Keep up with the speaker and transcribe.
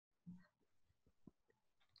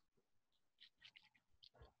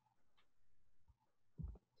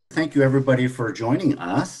Thank you everybody for joining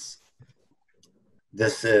us.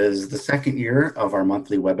 This is the second year of our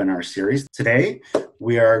monthly webinar series. Today,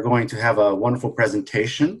 we are going to have a wonderful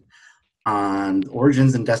presentation on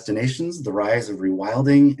origins and destinations, the rise of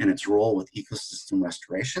rewilding and its role with ecosystem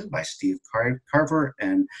restoration by Steve Carver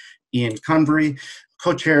and Ian Convery,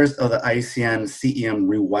 co-chairs of the IUCN CEM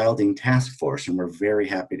Rewilding Task Force, and we're very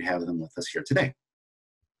happy to have them with us here today.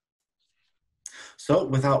 So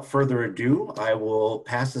without further ado, I will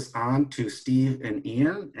pass this on to Steve and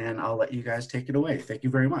Ian, and I'll let you guys take it away. Thank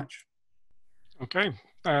you very much. Okay,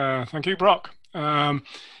 thank you, Brock.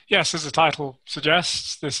 Yes, as the title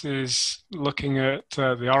suggests, this is looking at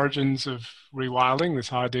the origins of rewilding,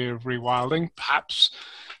 this idea of rewilding. Perhaps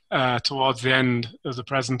towards the end of the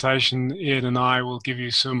presentation, Ian and I will give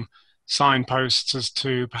you some signposts as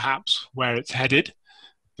to perhaps where it's headed.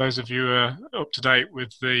 Those of you who are up to date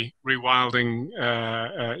with the rewilding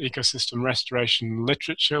ecosystem restoration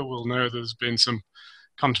literature will know there's been some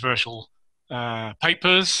controversial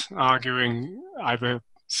papers arguing either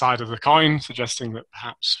side of the coin, suggesting that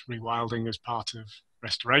perhaps rewilding is part of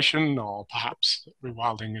restoration, or perhaps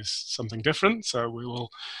rewilding is something different. So we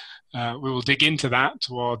will dig into that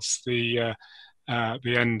towards the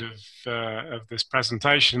end of this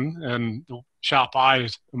presentation, and the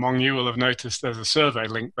sharp-eyed among you will have noticed there's a survey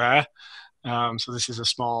link there. So this is a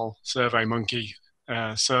small SurveyMonkey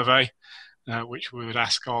survey, which we would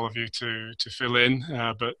ask all of you to fill in,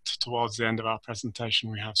 but towards the end of our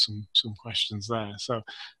presentation we have some questions there. So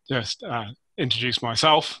just introduce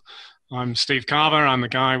myself. I'm Steve Carver. I'm the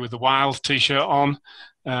guy with the wild t-shirt on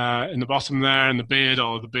in the bottom there, and the beard,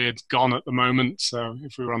 or the beard's gone at the moment, so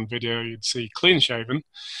if we were on video you'd see clean shaven.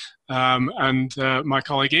 And my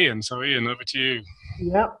colleague Ian. So Ian, over to you.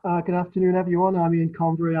 Yeah, good afternoon everyone. I'm Ian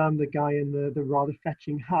Convery. I'm the guy in the rather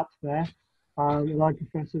fetching hat there, and I'm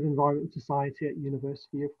Professor of Environment and Society at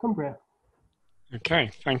University of Cumbria.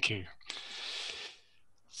 Okay, thank you.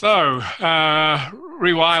 So,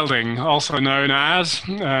 rewilding, also known as,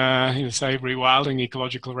 you say, rewilding,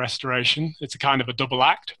 ecological restoration. It's a kind of a double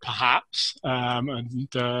act, perhaps, and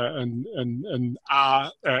Ian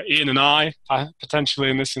and I, potentially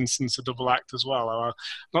in this instance, a double act as well. I'm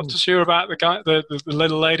not too sure about the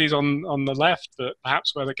little ladies on the left, but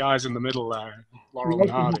perhaps we're the guys in the middle there, Laurel and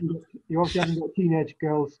Hardy. You obviously haven't got teenage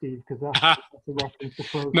girls, Steve, because that's a reference to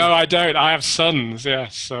program. No, I don't. I have sons,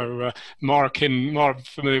 yes, so more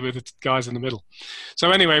familiar with the guys in the middle.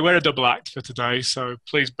 So anyway, we're a double act for today, so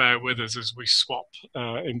please bear with us as we swap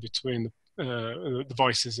in between the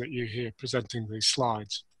voices that you hear presenting these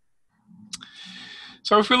slides.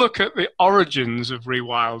 So if we look at the origins of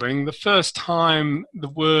rewilding, the first time the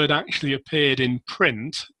word actually appeared in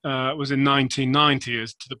print was in 1990,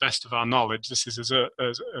 as to the best of our knowledge. This is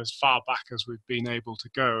as far back as we've been able to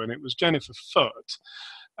go, and it was Jennifer Foote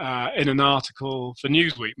in an article for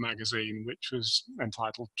Newsweek magazine, which was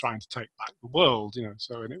entitled "Trying to Take Back the World."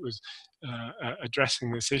 And it was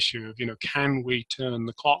addressing this issue of, can we turn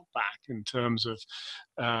the clock back in terms of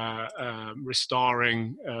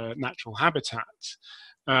restoring natural habitats?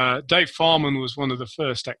 Dave Foreman was one of the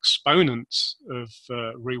first exponents of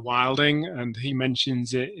rewilding, and he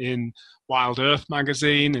mentions it in Wild Earth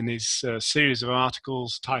magazine in his series of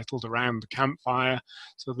articles titled Around the Campfire.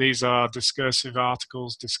 So these are discursive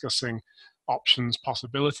articles discussing options,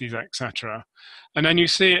 possibilities, etc. And then you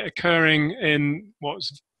see it occurring in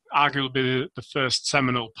what's arguably the first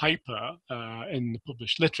seminal paper in the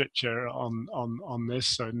published literature on this.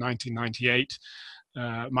 So in 1998,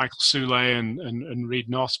 Michael Soule and Reid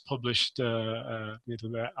Noss published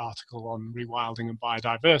their article on rewilding and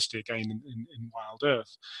biodiversity, again in Wild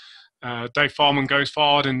Earth. Dave Foreman goes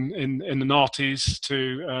forward in the noughties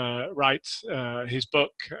to write his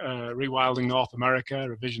book, Rewilding North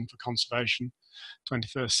America, A Vision for Conservation,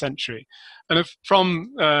 21st Century. And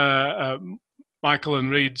from Michael and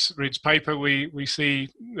Reid's paper, we see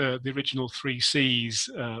the original 3 Cs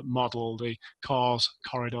model, the cores,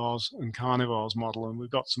 corridors, and carnivores model, and we've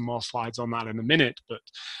got some more slides on that in a minute, but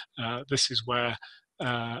this is where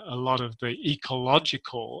a lot of the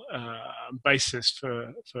ecological basis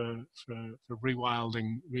for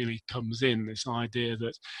rewilding really comes in, this idea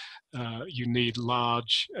that you need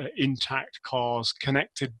large intact cores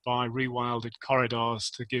connected by rewilded corridors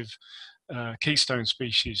to give keystone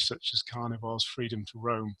species such as carnivores freedom to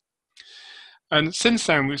roam. And since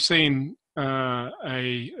then we've seen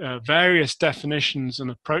various definitions and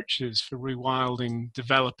approaches for rewilding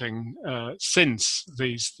developing since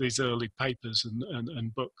these early papers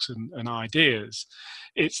and books and ideas.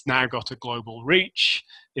 It's now got a global reach.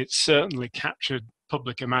 It's certainly captured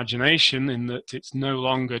public imagination in that it's no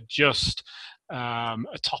longer just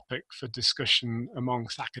a topic for discussion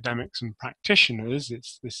amongst academics and practitioners.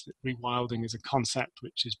 This rewilding is a concept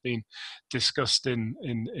which has been discussed in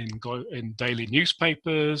daily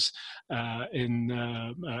newspapers,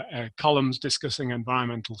 in columns discussing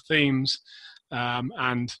environmental themes,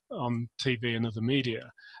 and on TV and other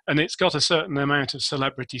media. And it's got a certain amount of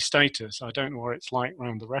celebrity status. I don't know what it's like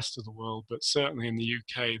around the rest of the world, but certainly in the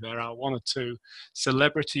UK there are one or two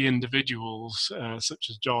celebrity individuals, such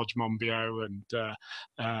as George Monbiot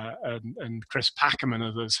and Chris Packham and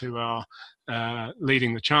others, who are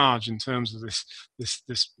leading the charge in terms of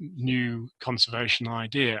this new conservation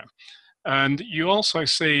idea. And you also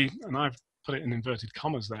see, and I've put it in inverted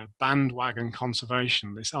commas there, bandwagon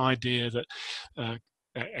conservation, this idea that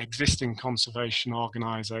existing conservation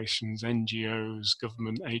organisations, NGOs,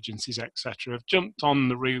 government agencies, etc., have jumped on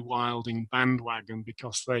the rewilding bandwagon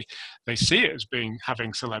because they see it as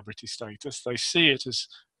having celebrity status. They see it as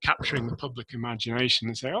capturing the public imagination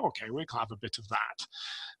and say, oh, okay, we'll have a bit of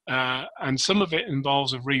that. And some of it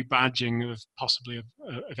involves a rebadging of possibly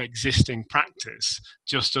of existing practice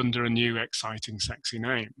just under a new, exciting, sexy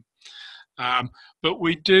name. But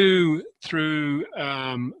we do, through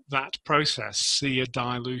that process, see a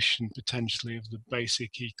dilution potentially of the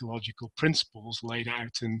basic ecological principles laid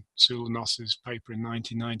out in Soulanos' paper in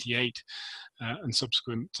 1998 and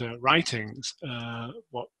subsequent writings,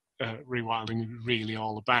 what rewilding is really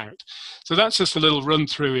all about. So that's just a little run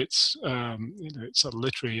through its, its sort of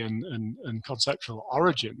literary and conceptual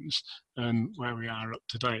origins and where we are up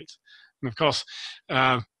to date. And of course,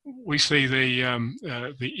 we see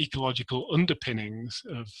the ecological underpinnings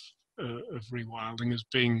of rewilding as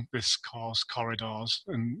being this coarse corridors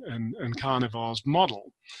and carnivores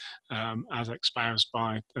model, as espoused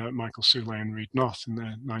by Michael Soule and Reid Noth in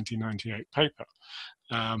their 1998 paper.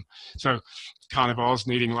 So carnivores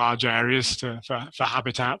needing large areas for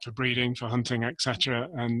habitat, for breeding, for hunting, etc.,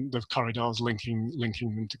 and the corridors linking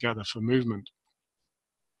them together for movement.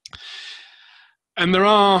 And there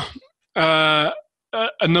are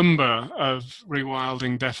a number of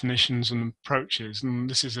rewilding definitions and approaches, and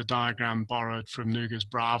this is a diagram borrowed from Nugas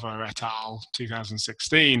Bravo et al.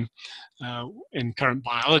 2016 in Current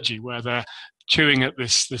Biology, where they're chewing at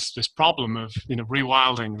this problem of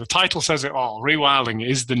rewilding. The title says it all. Rewilding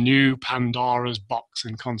is the new Pandora's box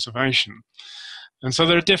in conservation, and so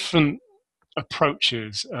there are different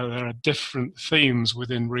approaches. There are different themes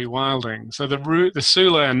within rewilding. So the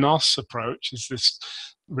Soule and Noth approach is this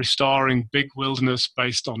restoring big wilderness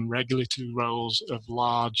based on regulatory roles of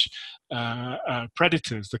large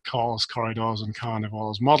predators, the coarse corridors and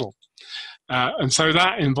carnivores model. And so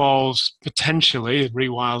that involves potentially,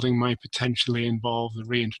 rewilding may potentially involve the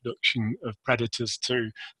reintroduction of predators to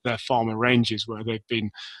their former ranges where they've been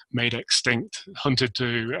made extinct, hunted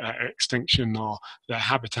to extinction, or their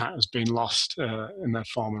habitat has been lost in their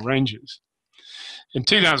former ranges. In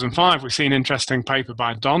 2005, we see an interesting paper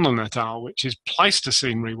by Donlan et al., which is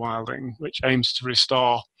Pleistocene rewilding, which aims to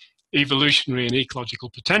restore evolutionary and ecological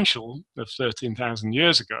potential of 13,000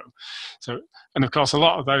 years ago. So, and of course, a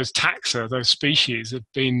lot of those taxa, those species,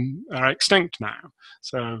 are extinct now.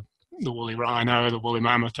 So the woolly rhino, the woolly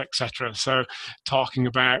mammoth, etc. So talking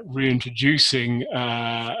about reintroducing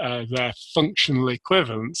their functional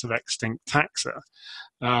equivalents of extinct taxa.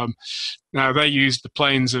 Now they used the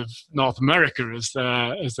plains of North America as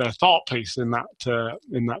their thought piece in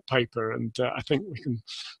that paper, and I think we can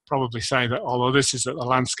probably say that although this is at the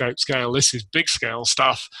landscape scale, this is big scale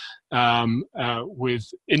stuff with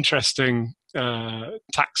interesting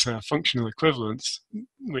taxa functional equivalents,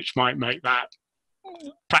 which might make that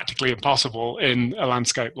practically impossible in a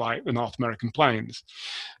landscape like the North American plains.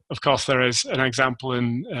 Of course, there is an example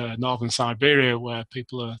in northern Siberia where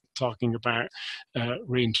people are talking about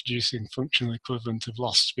reintroducing functional equivalent of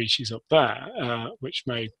lost species up there, which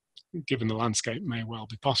may, given the landscape, may well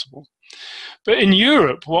be possible. But in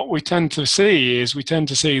Europe, what we tend to see is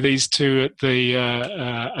these two at the,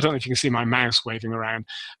 I don't know if you can see my mouse waving around,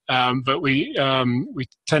 but we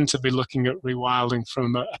tend to be looking at rewilding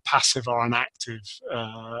from a passive or an active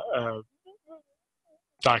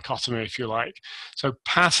dichotomy, if you like. So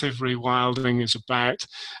passive rewilding is about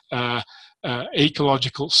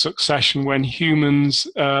ecological succession when humans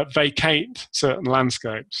vacate certain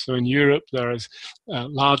landscapes. So in Europe, there is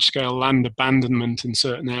large-scale land abandonment in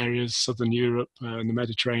certain areas, southern Europe and the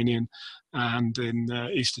Mediterranean, and in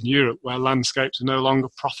Eastern Europe, where landscapes are no longer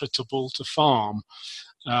profitable to farm.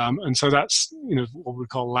 And so that's what we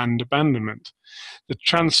call land abandonment. The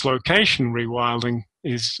translocation rewilding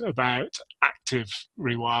is about active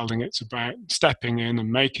rewilding. It's about stepping in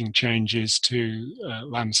and making changes to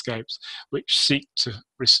landscapes which seek to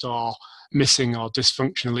restore missing or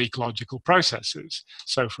dysfunctional ecological processes.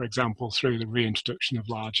 So, for example, through the reintroduction of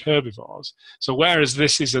large herbivores. So whereas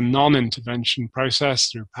this is a non-intervention process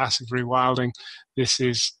through passive rewilding, this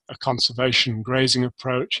is a conservation grazing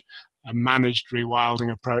approach, a managed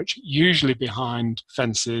rewilding approach, usually behind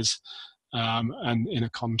fences and in a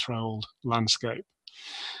controlled landscape.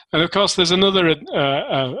 And of course, there's another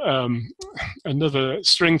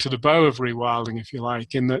string to the bow of rewilding, if you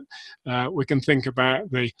like, in that we can think about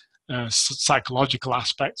the psychological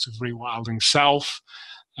aspects of rewilding self.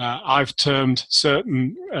 I've termed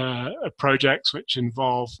certain projects which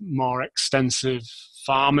involve more extensive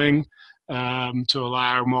farming to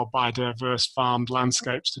allow more biodiverse farmed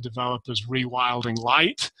landscapes to develop as rewilding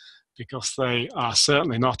light, because they are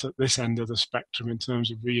certainly not at this end of the spectrum in terms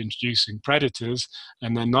of reintroducing predators,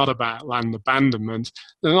 and they're not about land abandonment.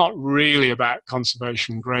 They're not really about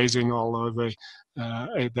conservation grazing, although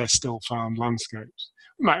they're still farmed landscapes.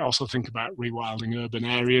 We might also think about rewilding urban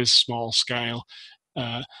areas, small scale.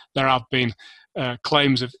 There have been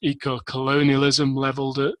claims of eco-colonialism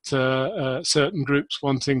levelled at certain groups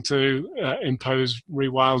wanting to impose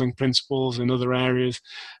rewilding principles in other areas.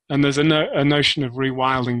 And there's a notion of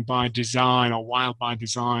rewilding by design, or wild by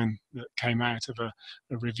design, that came out of a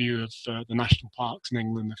review of the national parks in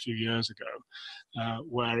England a few years ago,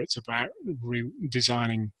 where it's about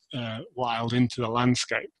redesigning wild into the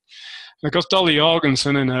landscape. And of course, Dolly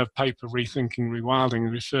Jorgensen, in her paper Rethinking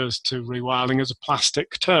Rewilding, refers to rewilding as a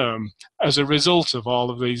plastic term as a result of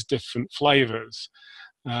all of these different flavours.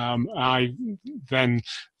 I then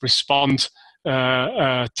respond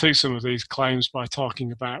to some of these claims by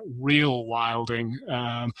talking about real wilding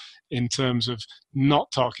in terms of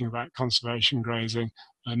not talking about conservation grazing,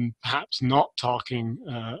 and perhaps not talking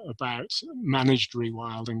about managed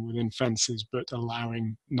rewilding within fences, but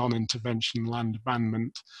allowing non-intervention land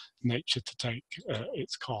abandonment nature to take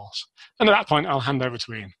its course. And at that point, I'll hand over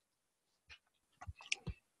to Ian.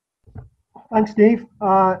 Thanks, Steve.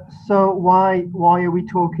 So why are we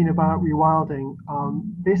talking about rewilding?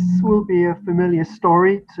 This will be a familiar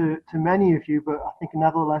story to many of you, but I think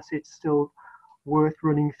nevertheless it's still worth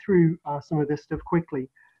running through some of this stuff quickly.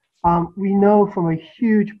 We know from a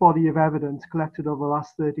huge body of evidence collected over the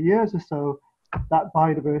last 30 years or so that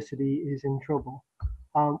biodiversity is in trouble.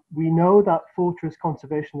 We know that fortress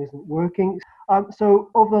conservation isn't working.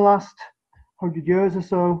 So over the last 100 years or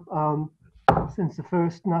so, since the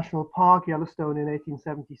first national park, Yellowstone, in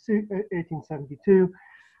 1872,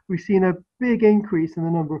 we've seen a big increase in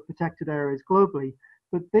the number of protected areas globally,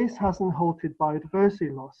 but this hasn't halted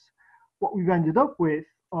biodiversity loss. What we've ended up with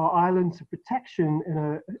are islands of protection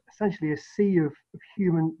in essentially a sea of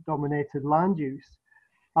human-dominated land use.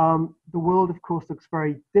 The world, of course, looks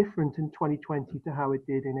very different in 2020 to how it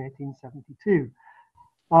did in 1872.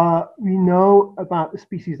 We know about the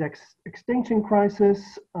species extinction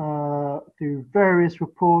crisis through various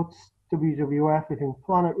reports, WWF Living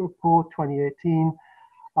Planet Report 2018,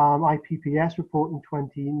 IPPS report in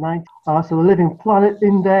 2019. So the Living Planet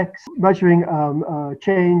Index, measuring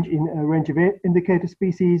change in a range of indicator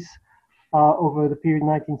species over the period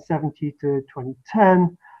 1970 to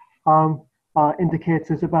 2010, indicates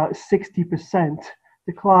there's about 60%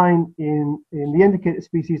 decline in the indicator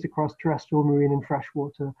species across terrestrial, marine, and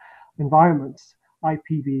freshwater environments.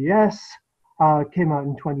 IPBES came out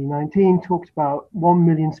in 2019, talked about 1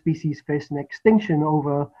 million species facing extinction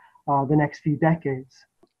over the next few decades.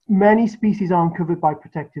 Many species aren't covered by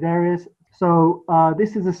protected areas. So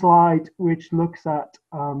this is a slide which looks at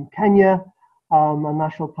Kenya and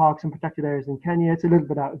national parks and protected areas in Kenya. It's a little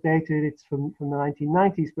bit outdated. It's from the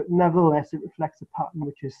 1990s, but nevertheless, it reflects a pattern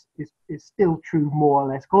which is still true more or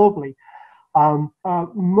less globally.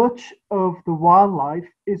 Much of the wildlife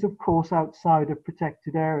is, of course, outside of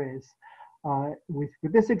protected areas. With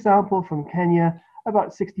this example from Kenya,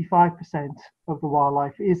 about 65% of the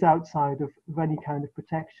wildlife is outside of any kind of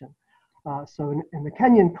protection. So in the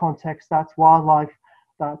Kenyan context, that's wildlife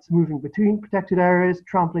that's moving between protected areas,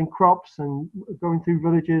 trampling crops and going through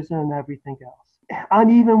villages and everything else.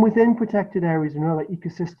 And even within protected areas, another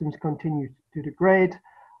ecosystems continue to degrade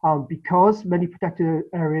because many protected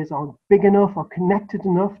areas aren't big enough or connected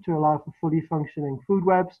enough to allow for fully functioning food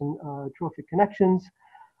webs and trophic connections.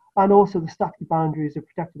 And also the static boundaries of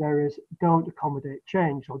protected areas don't accommodate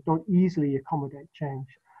change or don't easily accommodate change.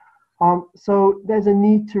 So there's a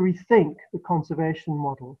need to rethink the conservation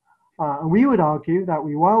model. And we would argue that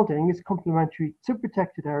rewilding is complementary to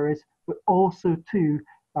protected areas, but also to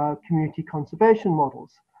community conservation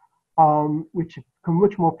models. which have become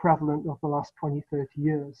much more prevalent over the last 20, 30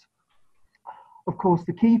 years. Of course,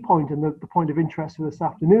 the key point and the point of interest for this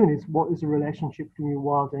afternoon is what is the relationship between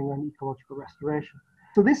rewilding and ecological restoration.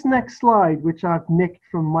 So this next slide, which I've nicked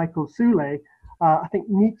from Michael Soule, I think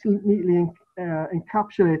neatly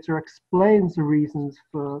encapsulates or explains the reasons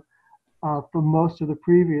for most of the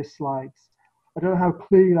previous slides. I don't know how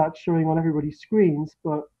clearly that's showing on everybody's screens,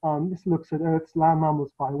 but this looks at Earth's land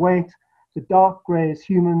mammals by weight. The dark grey is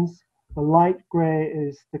humans. The light grey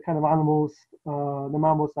is the kind of animals, the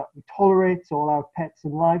mammals that we tolerate, so all our pets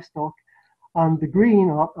and livestock. And the green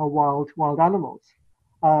are wild animals.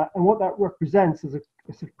 And what that represents is,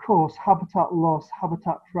 of course, habitat loss,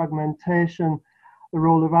 habitat fragmentation, the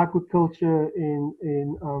role of agriculture in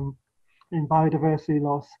biodiversity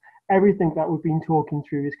loss. Everything that we've been talking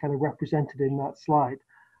through is kind of represented in that slide.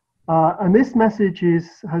 And this message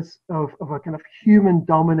of a kind of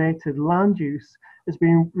human-dominated land use has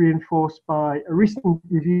been reinforced by a recent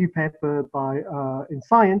review paper in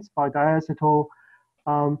Science by Diaz et al.,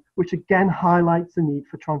 which again highlights the need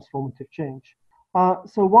for transformative change.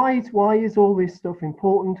 So why is all this stuff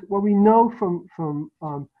important? Well, we know from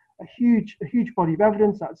a huge body of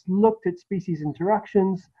evidence that's looked at species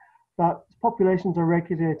interactions that populations are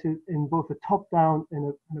regulated in both a top-down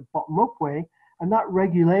and a bottom-up way, and that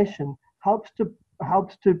regulation helps to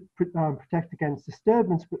protect against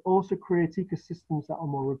disturbance, but also creates ecosystems that are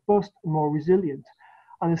more robust and more resilient.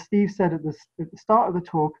 And as Steve said at the start of the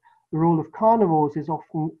talk, the role of carnivores is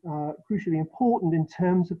often crucially important in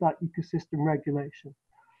terms of that ecosystem regulation.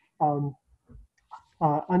 And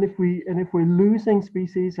if we're losing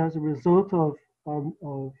species as a result of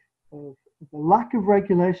the lack of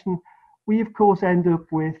regulation, we of course end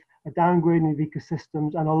up with a downgrading of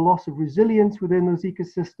ecosystems and a loss of resilience within those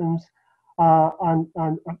ecosystems, and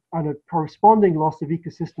a corresponding loss of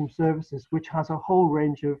ecosystem services, which has a whole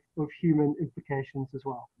range of human implications as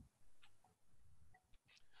well.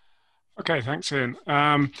 Okay, thanks, Ian.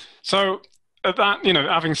 So at that,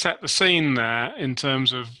 having set the scene there in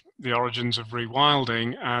terms of the origins of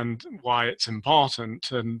rewilding and why it's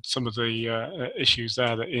important, and some of the issues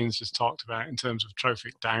there that Ian's just talked about in terms of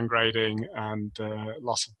trophic downgrading and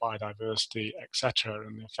loss of biodiversity, etc.,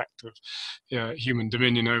 and the effect of human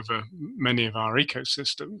dominion over many of our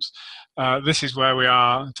ecosystems. This is where we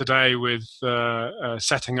are today with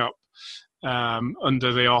setting up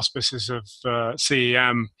under the auspices of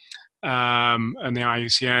CEM and the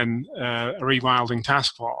IUCN, a rewilding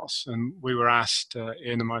task force, and we were asked,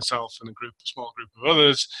 Ian and myself and a small group of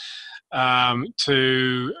others,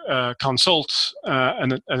 to consult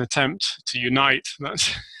an attempt to unite.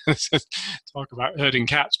 That's talk about herding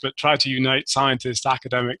cats, but try to unite scientists,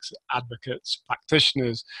 academics, advocates,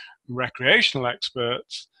 practitioners, recreational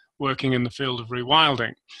experts working in the field of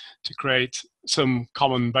rewilding to create some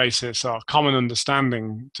common basis or common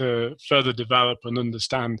understanding to further develop and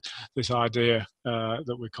understand this idea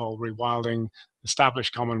that we call rewilding,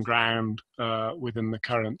 establish common ground within the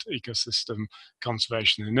current ecosystem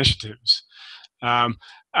conservation initiatives.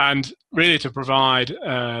 And really to provide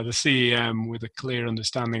the CEM with a clear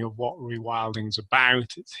understanding of what rewilding is about,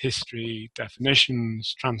 its history,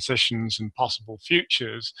 definitions, transitions, and possible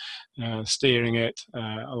futures, steering it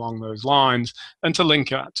along those lines, and to link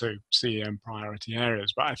that to CEM priority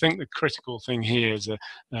areas. But I think the critical thing here is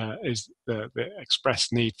the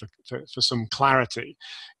expressed need for some clarity,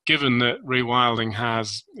 given that rewilding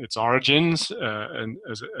has its origins and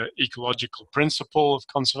as an ecological principle of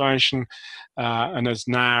conservation, and has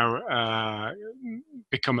now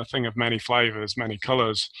become a thing of many flavors, many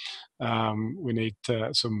colors. We need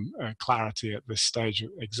some clarity at this stage of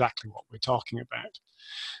exactly what we're talking about.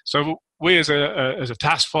 So we as a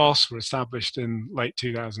task force were established in late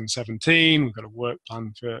 2017. We've got a work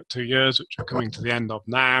plan for 2 years, which we're coming to the end of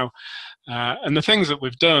now. And the things that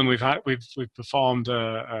we've done, we've performed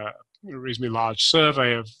a reasonably large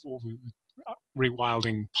survey of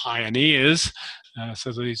rewilding pioneers.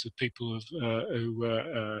 So these are people who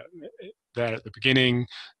were there at the beginning,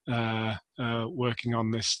 working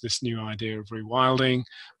on this new idea of rewilding.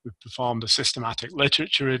 We've performed a systematic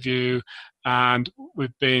literature review, and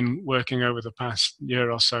we've been working over the past year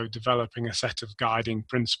or so developing a set of guiding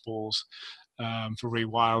principles for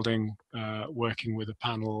rewilding, working with a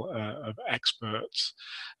panel of experts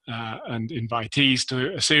and invitees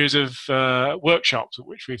to a series of workshops at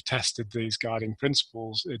which we've tested these guiding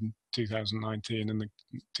principles in 2019 and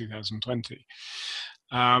 2020.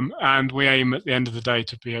 And we aim at the end of the day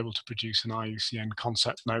to be able to produce an IUCN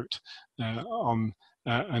concept note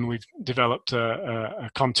and we've developed a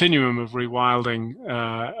continuum of rewilding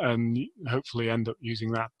and hopefully end up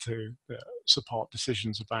using that to support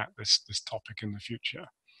decisions about this topic in the future.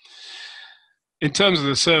 In terms of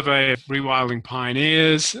the survey of rewilding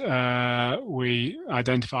pioneers, we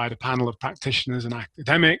identified a panel of practitioners and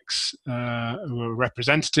academics who were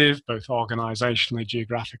representative, both organisationally,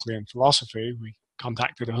 geographically and philosophy. We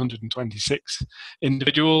contacted 126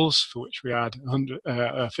 individuals, for which we had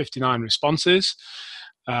 59 responses.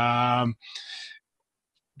 The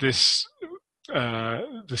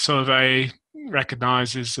survey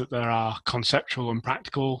recognises that there are conceptual and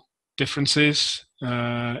practical differences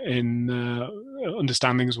in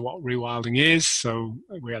understandings of what rewilding is. So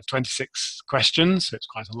we had 26 questions, so it's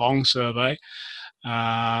quite a long survey.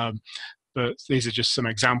 But these are just some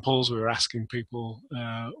examples. We were asking people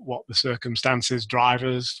what the circumstances,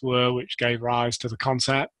 drivers were which gave rise to the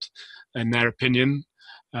concept, in their opinion.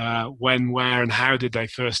 When, where, and how did they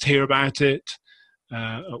first hear about it?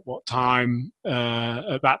 At what time?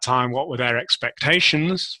 At that time, what were their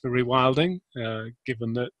expectations for rewilding?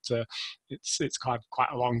 Given that it's quite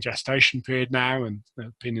a long gestation period now, and the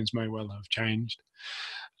opinions may well have changed.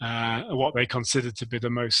 What they considered to be the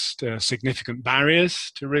most significant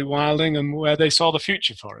barriers to rewilding, and where they saw the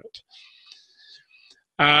future for it.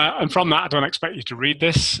 And from that, I don't expect you to read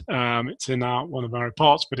this. It's in one of our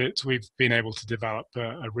reports, but we've been able to develop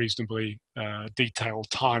a reasonably detailed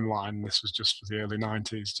timeline. This was just for the early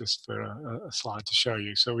 90s, just for a slide to show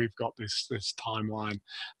you. So we've got this timeline.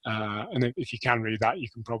 And if you can read that, you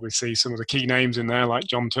can probably see some of the key names in there, like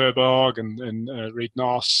John Terborg and Reid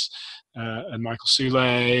Noss and Michael Soule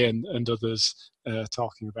and others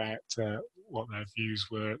talking about what their views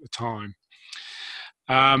were at the time.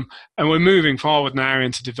 And we're moving forward now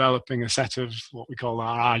into developing a set of what we call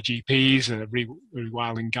our IGPs,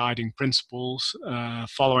 Rewilding Guiding Principles.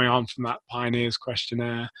 Following on from that Pioneers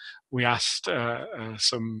questionnaire, we asked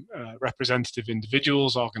some representative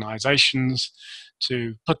individuals, organisations,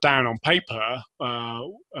 to put down on paper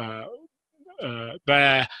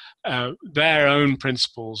their own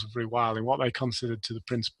principles of rewilding, what they considered to the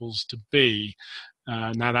principles to be.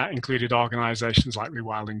 Now that included organisations like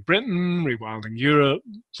Rewilding Britain, Rewilding Europe,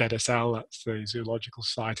 ZSL, that's the Zoological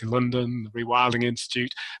Society London, the Rewilding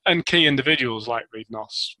Institute, and key individuals like Reid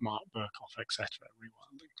Noss, Mark Burkhoff, etc.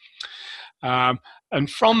 Rewilding. And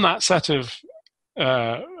from that set of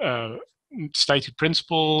stated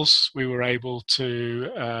principles, we were able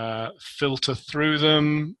to filter through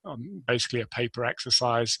them, basically a paper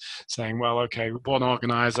exercise saying, well, okay, one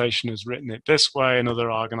organisation has written it this way, another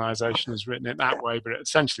organisation has written it that way, but it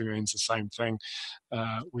essentially means the same thing.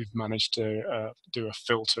 We've managed to do a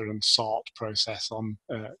filter and sort process on,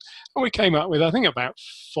 and we came up with, I think, about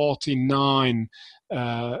 49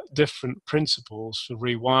 different principles for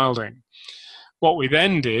rewilding. What we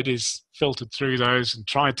then did is filtered through those and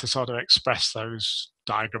tried to sort of express those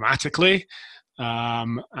diagrammatically.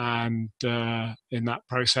 And in that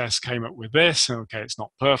process came up with this. Okay, it's not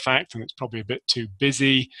perfect and it's probably a bit too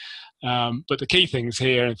busy. But the key things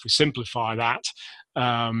here, if we simplify that,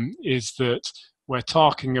 is that we're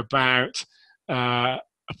talking about a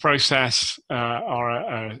process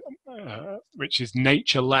which is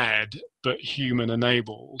nature-led but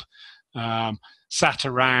human-enabled. Sat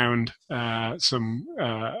around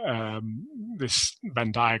this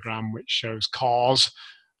Venn diagram which shows cause,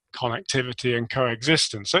 connectivity and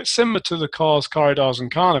coexistence. So it's similar to the cause, corridors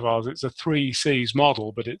and carnivores. It's a 3 C's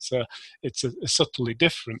model, but it's a subtly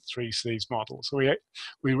different 3 C's model. So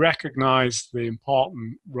we recognize the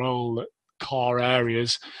important role that core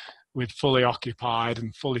areas with fully occupied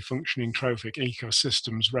and fully functioning trophic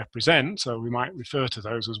ecosystems represent. So we might refer to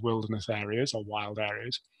those as wilderness areas or wild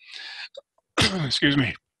areas. Excuse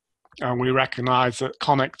me. And we recognize that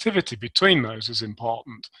connectivity between those is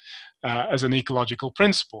important as an ecological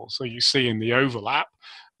principle. So you see in the overlap,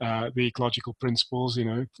 the ecological principles,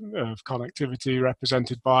 of connectivity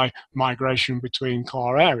represented by migration between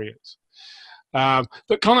core areas.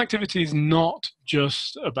 But connectivity is not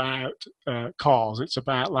just about cores, it's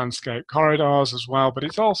about landscape corridors as well, but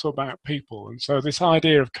it's also about people. And so this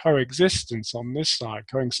idea of coexistence on this side,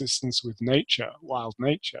 coexistence with nature, wild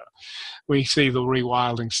nature, we see the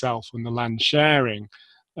rewilding self and the land sharing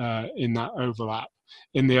in that overlap.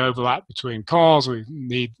 In the overlap between cores, we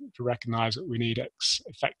need to recognize that we need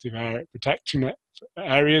effective area protection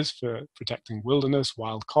areas for protecting wilderness,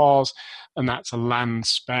 wild cores, and that's a land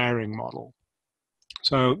sparing model.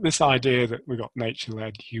 So this idea that we've got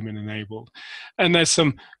nature-led, human-enabled, and there's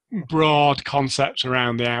some broad concepts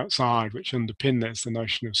around the outside which underpin this, the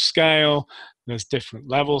notion of scale, there's different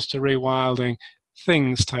levels to rewilding,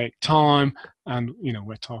 things take time, and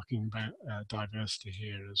we're talking about diversity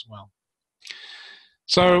here as well.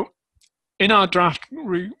 So in our draft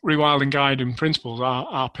Rewilding Guiding Principles,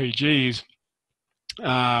 our RPGs,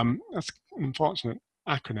 that's unfortunate.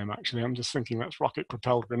 acronym, actually. I'm just thinking that's rocket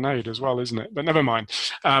propelled grenade as well, isn't it? But never mind.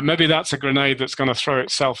 Maybe that's a grenade that's going to throw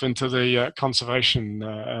itself into the conservation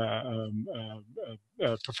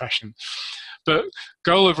profession. But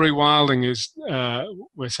goal of rewilding is,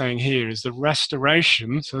 we're saying here, is the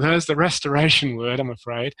restoration, so there's the restoration word, I'm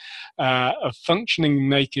afraid, of functioning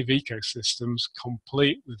native ecosystems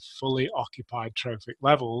complete with fully occupied trophic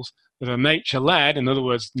levels that are nature-led. In other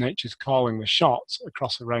words, nature's calling the shots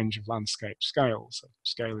across a range of landscape scales. So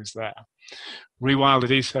scale is there. Rewilded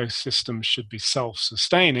ecosystems should be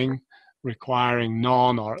self-sustaining, requiring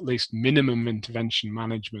non or at least minimum intervention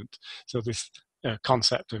management. So this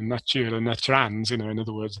concept of natura naturans, in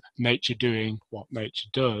other words, nature doing what nature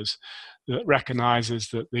does, that recognizes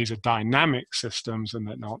that these are dynamic systems and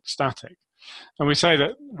they're not static. And we say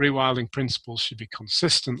that rewilding principles should be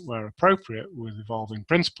consistent where appropriate with evolving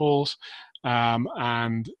principles,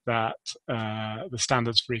 and that the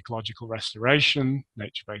standards for ecological restoration,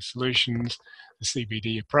 nature-based solutions, the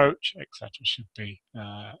CBD approach, etc., should be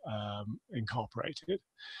incorporated.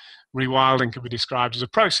 Rewilding can be described as a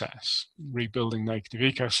process, rebuilding native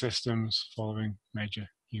ecosystems following major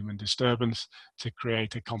human disturbance to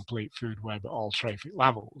create a complete food web at all trophic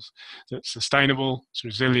levels that's sustainable, it's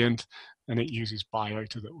resilient, and it uses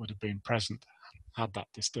biota that would have been present had that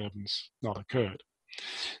disturbance not occurred.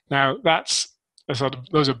 Now, that's a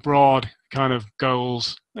those are broad kind of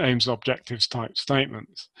goals, aims, objectives type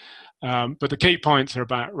statements. But the key points are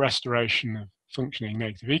about restoration of functioning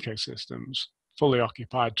native ecosystems, fully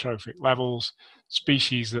occupied trophic levels,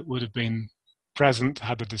 species that would have been present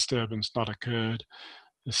had the disturbance not occurred,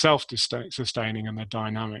 the self-sustaining and the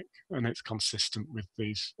dynamic, and it's consistent with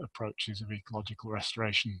these approaches of ecological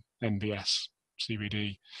restoration, NBS,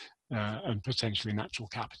 CBD, and potentially natural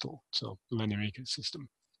capital, so millennium ecosystem.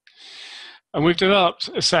 And we've developed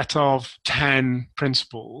a set of 10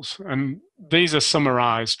 principles, and these are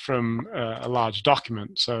summarized from a large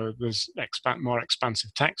document, so there's more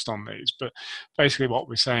expansive text on these. But basically what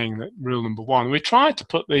we're saying, that rule number one, we tried to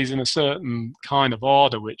put these in a certain kind of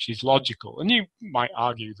order which is logical, and you might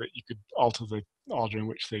argue that you could alter the order in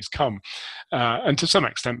which these come, and to some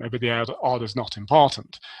extent maybe the order is not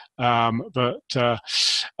important, but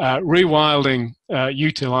rewilding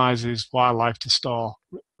utilizes wildlife to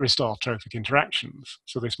restore trophic interactions.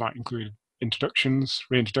 So this might include introductions,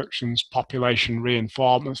 reintroductions, population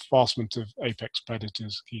reinforcement of apex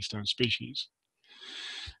predators, keystone species.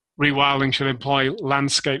 Rewilding should employ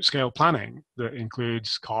landscape scale planning that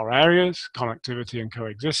includes core areas, connectivity, and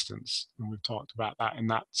coexistence. And we've talked about that in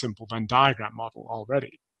that simple Venn diagram model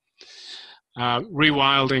already.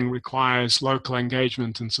 Rewilding requires local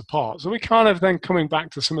engagement and support. So we're kind of then coming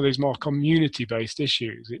back to some of these more community-based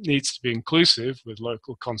issues. It needs to be inclusive with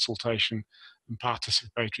local consultation and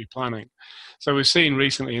participatory planning. So we've seen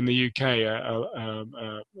recently in the UK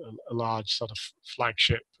a large sort of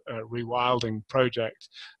flagship rewilding project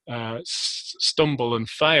stumble and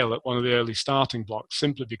fail at one of the early starting blocks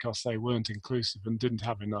simply because they weren't inclusive and didn't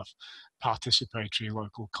have enough participatory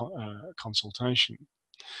local consultation.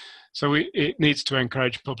 So it needs to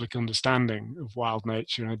encourage public understanding of wild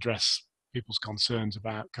nature and address people's concerns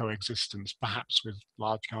about coexistence, perhaps with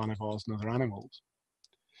large carnivores and other animals.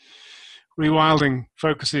 Rewilding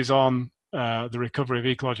focuses on the recovery of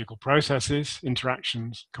ecological processes,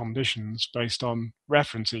 interactions, conditions based on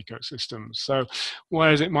reference ecosystems. So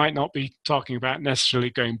whereas it might not be talking about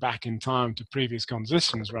necessarily going back in time to previous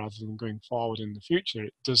conditions rather than going forward in the future,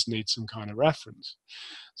 it does need some kind of reference.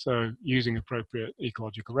 So using appropriate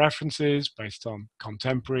ecological references based on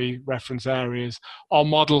contemporary reference areas, or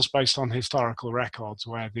models based on historical records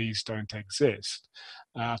where these don't exist.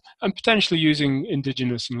 And potentially using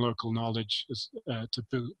indigenous and local knowledge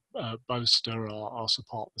to bolster or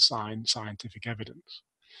support the scientific evidence.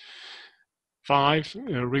 5,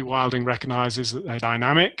 rewilding recognizes that they're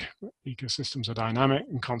dynamic, ecosystems are dynamic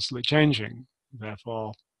and constantly changing.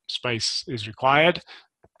 Therefore, space is required,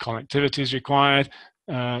 connectivity is required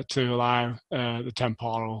to allow the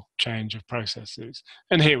temporal change of processes.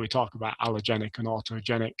 And here we talk about allogenic and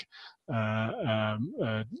autogenic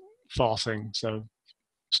forcing, so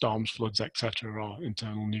storms, floods, etc., or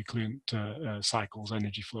internal nutrient cycles,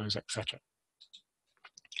 energy flows, etc.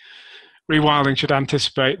 Rewilding should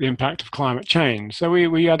anticipate the impact of climate change. So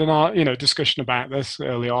we had an discussion about this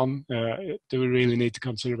early on. Do we really need to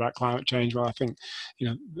consider about climate change? Well, I think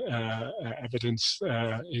evidence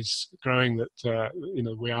is growing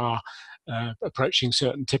that we are approaching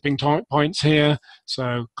certain tipping points here.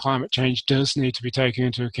 So climate change does need to be taken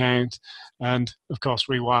into account, and of course,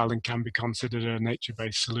 rewilding can be considered a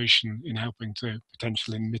nature-based solution in helping to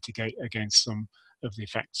potentially mitigate against some of the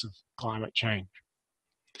effects of climate change.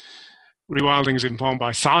 Rewilding is informed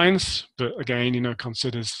by science, but again,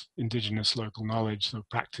 considers indigenous local knowledge. So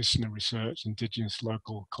practitioner research, indigenous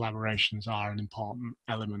local collaborations are an important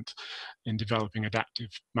element in developing adaptive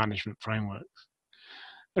management frameworks.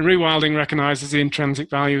 And rewilding recognises the intrinsic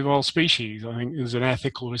value of all species. I think there's an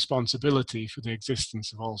ethical responsibility for the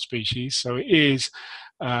existence of all species. So it is,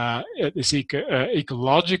 at this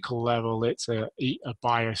ecological level, it's a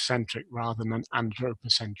biocentric rather than an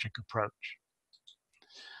anthropocentric approach.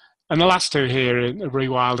 And the last two here,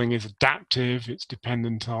 rewilding is adaptive. It's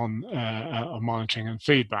dependent on monitoring and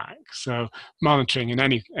feedback. So monitoring in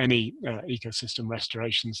any ecosystem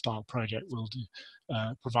restoration style project will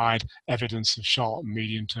provide evidence of short and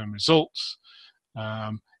medium-term results.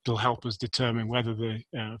 It'll help us determine whether the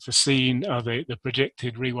foreseen or the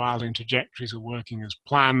predicted rewilding trajectories are working as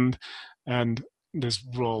planned, and there's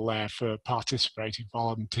a role there for participating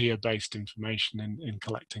volunteer-based information in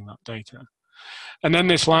collecting that data. And then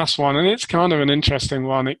this last one, and it's kind of an interesting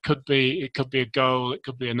one. It could be a goal, it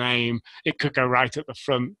could be a name, it could go right at the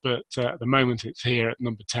front, but at the moment it's here at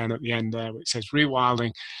number 10 at the end there, which says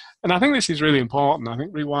rewilding. And I think this is really important. I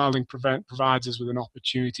think rewilding provides us with an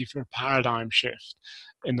opportunity for a paradigm shift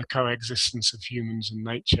in the coexistence of humans and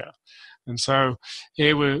nature. And so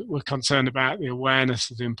here we're concerned about the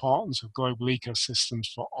awareness of the importance of global ecosystems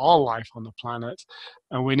for all life on the planet.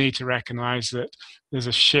 And we need to recognize that there's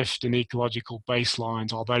a shift in ecological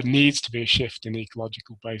baselines, or there needs to be a shift in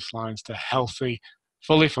ecological baselines to healthy,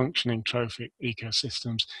 fully functioning trophic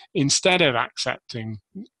ecosystems, instead of accepting,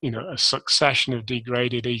 a succession of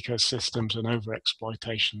degraded ecosystems and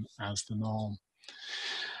overexploitation as the norm.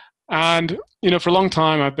 And, for a long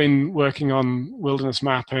time, I've been working on wilderness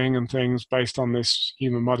mapping and things based on this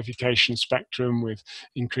human modification spectrum, with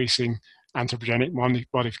increasing anthropogenic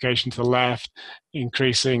modification to the left,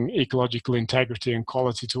 increasing ecological integrity and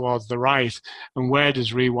quality towards the right. And where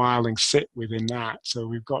does rewilding sit within that? So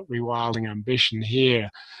we've got rewilding ambition here,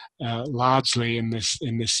 largely in this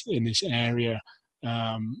area.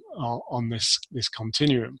 On this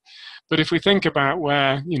continuum. But if we think about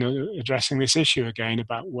where, addressing this issue again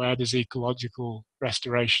about where does ecological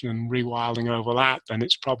restoration and rewilding overlap, then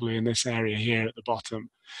it's probably in this area here at the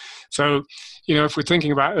bottom. So, if we're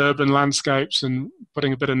thinking about urban landscapes and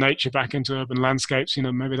putting a bit of nature back into urban landscapes,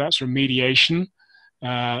 maybe that's remediation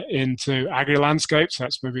into agri-landscapes,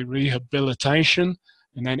 that's maybe rehabilitation.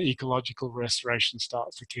 And then ecological restoration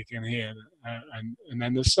starts to kick in here. And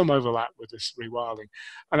then there's some overlap with this rewilding.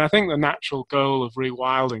 And I think the natural goal of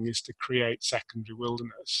rewilding is to create secondary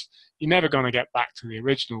wilderness. You're never going to get back to the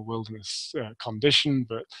original wilderness condition,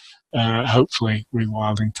 but hopefully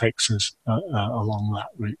rewilding takes us along that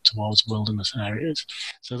route towards wilderness areas.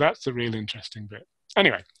 So that's the real interesting bit.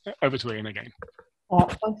 Anyway, over to Ian again.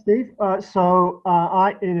 Thanks, Steve.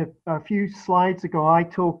 In a few slides ago, I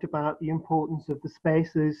talked about the importance of the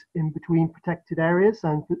spaces in between protected areas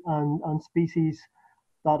and species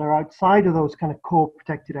that are outside of those kind of core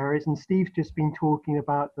protected areas. And Steve's just been talking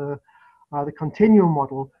about the continuum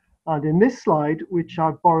model. And in this slide, which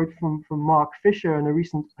I borrowed from Mark Fisher in a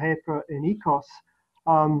recent paper in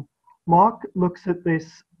ECOS, Mark looks at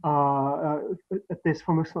this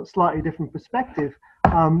from a slightly different perspective.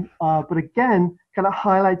 But again, kind of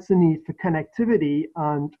highlights the need for connectivity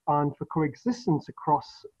and for coexistence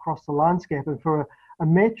across the landscape, and for a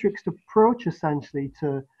matrixed approach essentially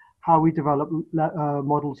to how we develop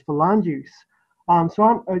models for land use.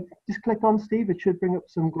 So I just click on Steve. It should bring up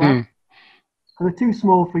some graphs. They're too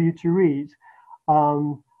small for you to read.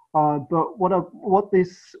 But what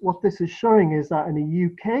this is showing is that in a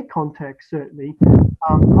UK context, certainly,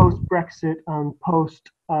 post-Brexit and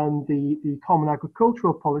post the Common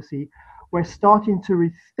Agricultural Policy, we're starting to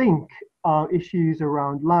rethink issues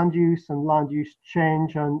around land use and land use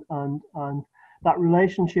change and that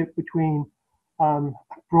relationship between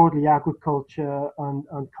broadly agriculture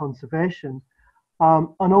and conservation.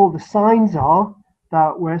 And all the signs are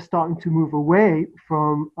that we're starting to move away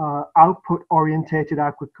from output-orientated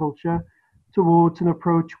agriculture towards an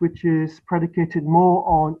approach which is predicated more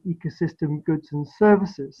on ecosystem goods and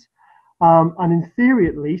services. And in theory,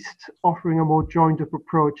 at least, offering a more joined-up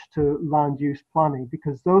approach to land use planning,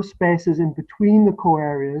 because those spaces in between the core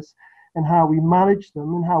areas and how we manage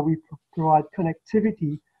them and how we provide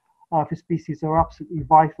connectivity for species are absolutely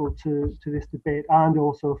vital to this debate, and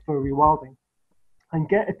also for rewilding, and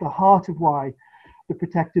get at the heart of why the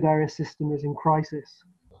protected area system is in crisis.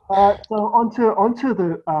 So onto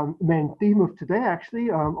the main theme of today,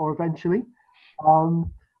 actually, or eventually.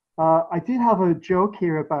 I did have a joke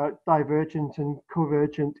here about divergent and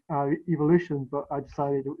convergent evolution, but I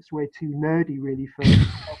decided it was way too nerdy really for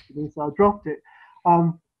me, so I dropped it.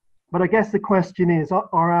 But I guess the question is, are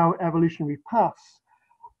our evolutionary paths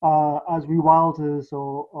as rewilders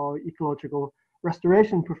or ecological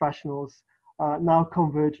restoration professionals now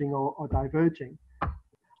converging or diverging?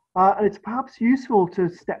 And it's perhaps useful to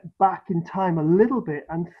step back in time a little bit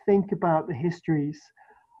and think about the histories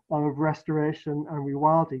of restoration and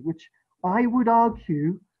rewilding, which I would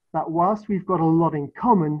argue that whilst we've got a lot in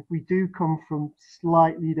common, we do come from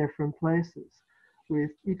slightly different places,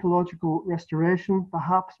 with ecological restoration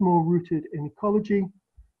perhaps more rooted in ecology,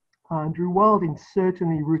 and rewilding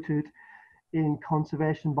certainly rooted in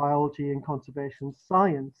conservation biology and conservation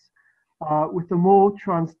science, with a more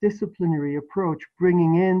transdisciplinary approach,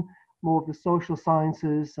 bringing in more of the social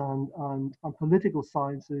sciences and political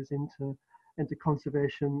sciences into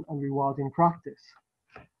conservation and rewilding practice.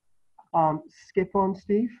 Skip on,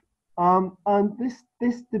 Steve. And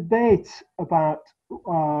this debate about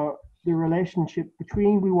the relationship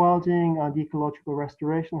between rewilding and ecological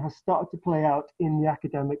restoration has started to play out in the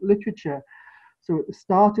academic literature. So at the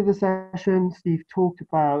start of the session, Steve talked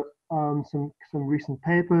about some recent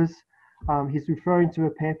papers. He's referring to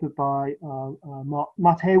a paper by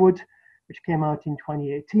Matt Hayward, which came out in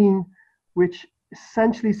 2018, which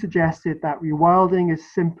essentially suggested that rewilding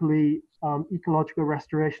is simply ecological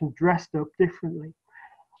restoration dressed up differently.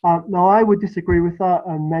 Now, I would disagree with that,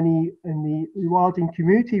 and many in the rewilding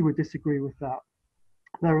community would disagree with that.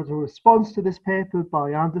 There was a response to this paper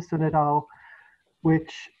by Anderson et al.,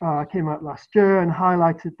 which came out last year and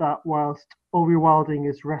highlighted that whilst all rewilding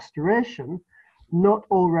is restoration, not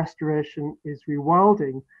all restoration is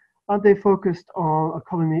rewilding. And they focused on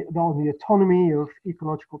the autonomy of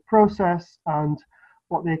ecological process and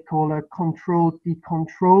what they call a controlled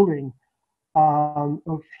decontrolling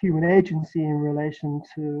of human agency in relation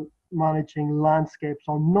to managing landscapes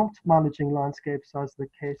or not managing landscapes, as the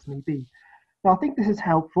case may be. Now, I think this is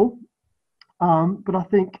helpful, but I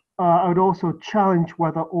think I would also challenge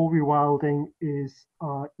whether all rewilding is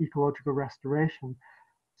ecological restoration.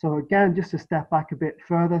 So again, just to step back a bit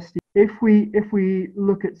further, Steve, if we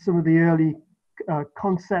look at some of the early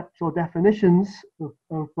concepts or definitions of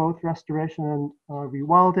both restoration and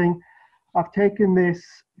rewilding, I've taken this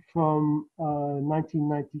from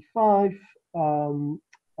 1995 and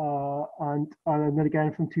then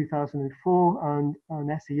again from 2004 and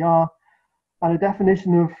SER, and a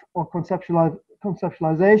definition of or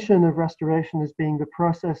conceptualization of restoration as being the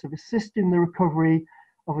process of assisting the recovery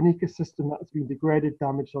of an ecosystem that has been degraded,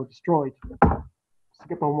 damaged, or destroyed.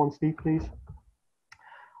 Skip on one, Steve, please.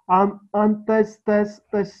 And there's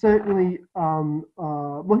certainly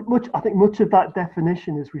I think much of that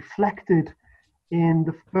definition is reflected in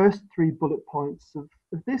the first three bullet points of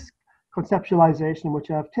this conceptualization,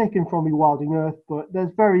 which I've taken from Rewilding Earth, but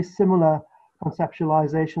there's very similar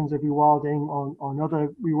conceptualizations of rewilding on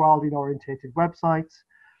other rewilding orientated websites.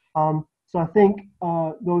 So I think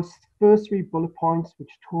those first three bullet points,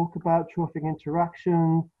 which talk about trophic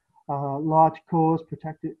interaction, large cores,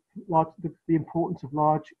 the importance of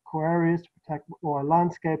large core areas to protect our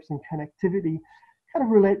landscapes and connectivity, kind of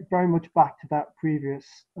relate very much back to that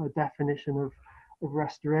previous definition of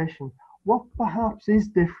restoration. What perhaps is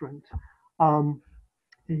different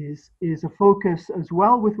is a focus as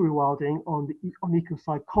well with rewilding on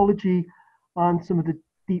ecopsychology and some of the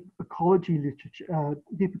deep ecology literature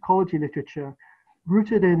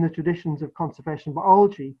rooted in the traditions of conservation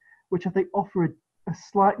biology, which I think offer a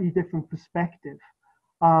slightly different perspective.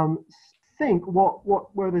 Think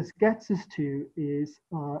where this gets us to is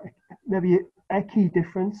maybe a key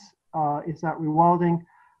difference is that rewilding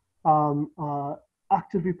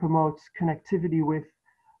actively promotes connectivity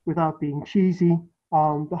without being cheesy,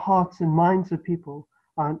 the hearts and minds of people,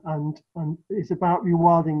 and is about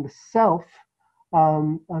rewilding the self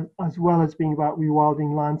as well as being about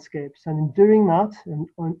rewilding landscapes. And in doing that and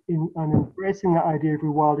embracing that idea of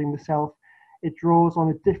rewilding the self, it draws on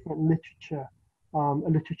a different literature, a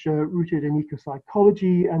literature rooted in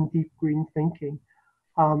ecopsychology and deep green thinking.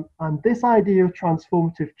 And this idea of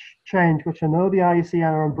transformative change, which I know the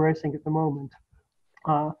IUCN are embracing at the moment,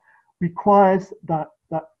 requires that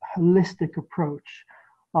holistic approach.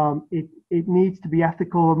 It needs to be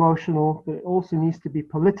ethical, emotional, but it also needs to be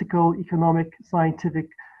political, economic, scientific,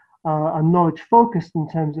 and knowledge focused in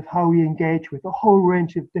terms of how we engage with a whole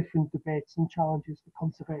range of different debates and challenges for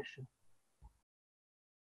conservation.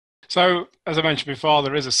 So, as I mentioned before,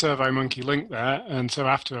 there is a SurveyMonkey link there, and so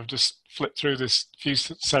after I've just flipped through this few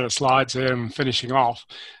set of slides here and finishing off,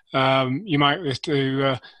 you might have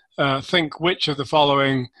to think which of the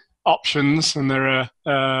following options, and there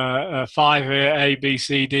are 5 here, A, B,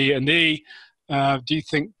 C, D, and E, do you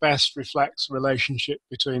think best reflects relationship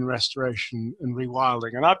between restoration and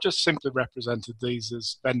rewilding? And I've just simply represented these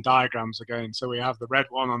as Venn diagrams again. So we have the red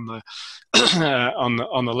one on the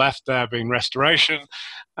on the left there being restoration,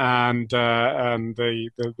 and the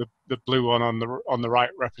blue one on the right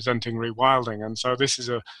representing rewilding. And so this is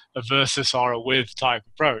a versus or a with type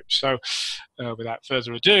approach. So without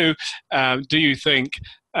further ado, do you think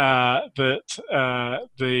that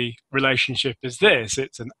the relationship is this?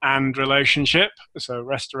 It's an and relationship, so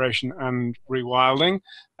restoration and rewilding.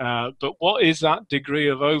 But what is that degree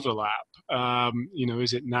of overlap?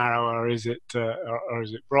 Is it narrow or is it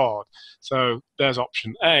broad? So there's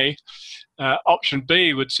option A. Option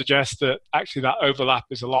B would suggest that actually that overlap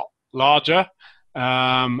is a lot larger,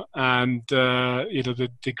 the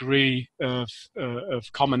degree of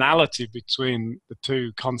commonality between the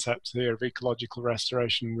two concepts here of ecological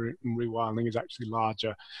restoration and rewilding is actually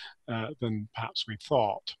larger than perhaps we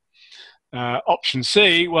thought. Option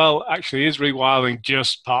C, well, actually, is rewilding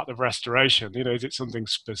just part of restoration? Is it something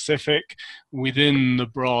specific within the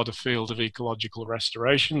broader field of ecological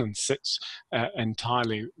restoration and sits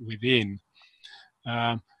entirely within?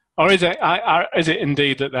 Or is it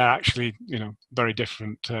indeed that they're actually, very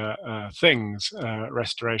different things?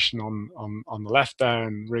 Restoration on the left there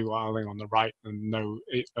and rewilding on the right, and no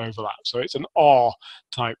overlap. So it's an or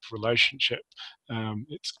type relationship.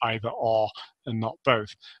 It's either or and not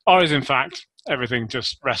both. Or is in fact everything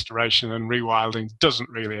just restoration and rewilding doesn't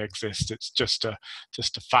really exist? It's just a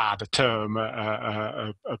fad, a term,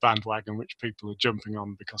 a bandwagon which people are jumping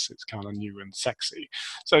on because it's kind of new and sexy.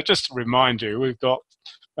 So just to remind you, we've got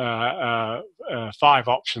 5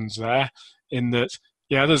 options there, in that,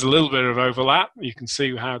 yeah, there's a little bit of overlap. You can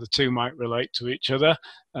see how the two might relate to each other.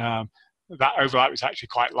 That overlap is actually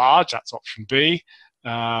quite large. That's option B.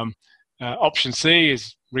 Option C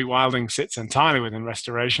is rewilding sits entirely within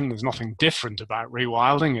restoration. There's nothing different about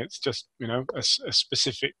rewilding. It's just, a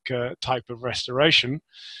specific type of restoration.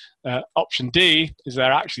 Option D is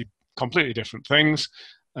they're actually completely different things,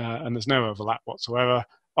 and there's no overlap whatsoever.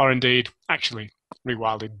 Or indeed, actually,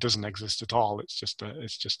 rewilding doesn't exist at all. It's just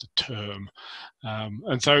a term,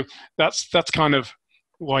 and so that's kind of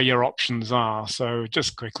where your options are. So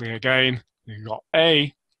just quickly again, you've got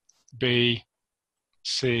A, B,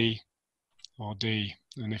 C, or D,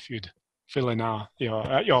 and if you'd fill in at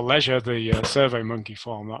your leisure the Survey Monkey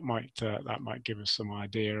form, that might give us some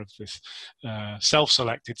idea of this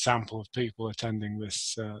self-selected sample of people attending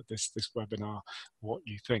this webinar, what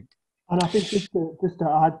you think. And I think just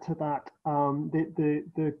to add to that,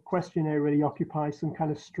 the questionnaire really occupies some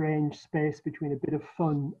kind of strange space between a bit of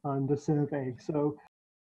fun and a survey. So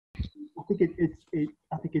I think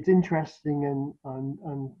it's interesting, and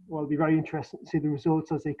well, it'll be very interesting to see the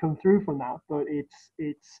results as they come through from that. But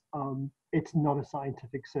it's not a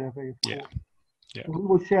scientific survey. Yeah.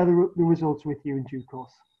 We'll share the results with you in due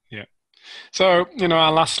course. Yeah. So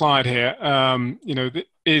our last slide here,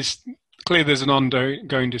 is clearly there's an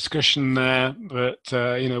ongoing discussion there, but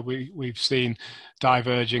we've seen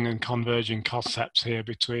diverging and converging concepts here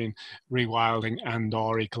between rewilding and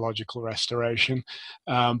or ecological restoration.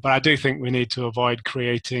 But I do think we need to avoid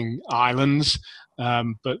creating islands.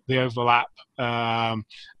 But the overlap,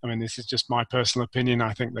 this is just my personal opinion.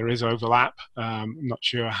 I think there is overlap. I'm not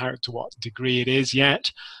sure to what degree it is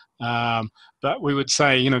yet. But we would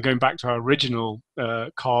say, going back to our original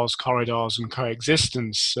cause, corridors, and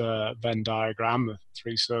coexistence Venn diagram, the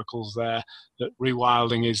 3 circles there, that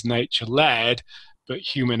rewilding is nature-led, but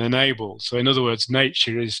human-enabled. So in other words,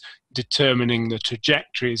 nature is determining the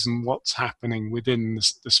trajectories and what's happening within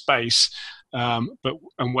the space, and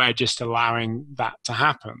we're just allowing that to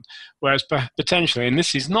happen. Whereas potentially, and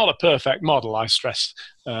this is not a perfect model, I stress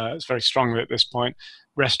it's very strongly at this point,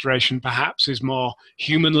 restoration perhaps is more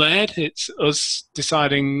human-led. It's us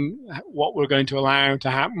deciding what we're going to allow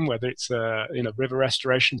to happen, whether it's a river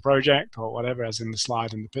restoration project or whatever, as in the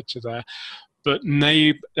slide in the picture there. But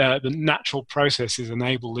the natural processes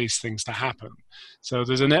enable these things to happen. So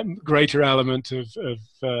there's a greater element of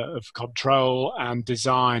control and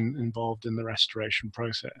design involved in the restoration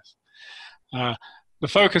process. The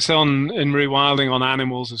focus in rewilding on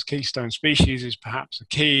animals as keystone species is perhaps a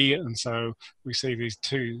key, and so we see these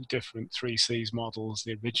 2 different 3Cs models,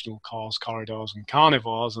 the original cause, corridors, and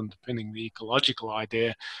carnivores, underpinning the ecological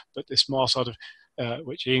idea, but this more sort of,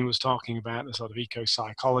 which Ian was talking about, the sort of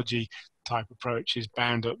eco-psychology type approach is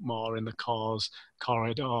bound up more in the cause,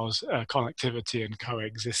 corridors, connectivity, and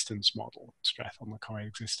coexistence model, stress on the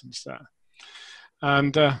coexistence there.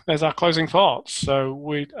 And there's our closing thoughts.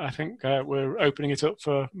 So I think we're opening it up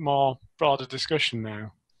for more broader discussion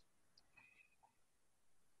now.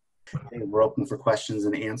 Okay, we're open for questions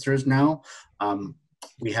and answers now.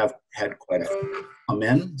 We have had quite a few come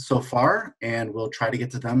in so far, and we'll try to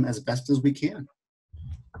get to them as best as we can.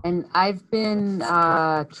 And I've been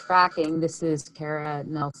tracking, this is Kara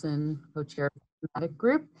Nelson, co-chair of the Thematic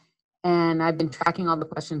group, and I've been tracking all the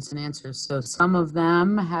questions and answers. So some of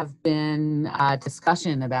them have been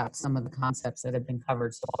discussion about some of the concepts that have been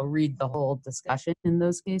covered. So I'll read the whole discussion in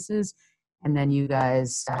those cases, and then you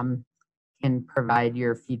guys can provide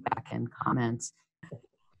your feedback and comments.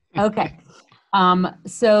 Okay.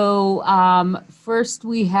 First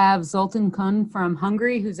we have Zoltan Kun from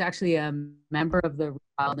Hungary, who's actually a member of the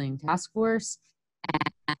Rewilding Task Force.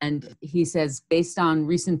 And he says, based on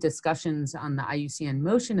recent discussions on the IUCN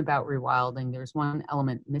motion about rewilding, there's one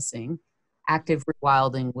element missing: active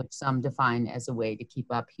rewilding, which some define as a way to keep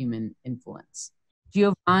up human influence.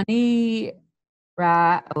 Giovanni,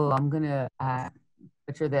 I'm going to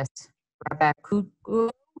butcher this, Rabakuku,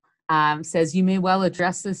 says, you may well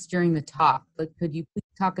address this during the talk, but could you please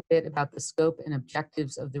talk a bit about the scope and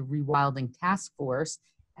objectives of the Rewilding Task Force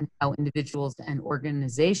and how individuals and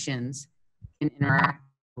organizations can interact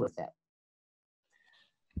with it?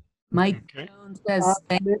 Mike Jones says,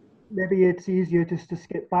 maybe it's easier just to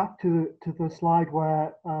skip back to the slide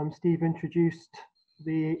where Steve introduced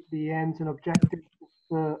the ends and objectives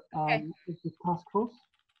of the task force.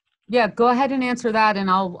 Yeah, go ahead and answer that, and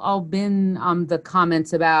I'll bin the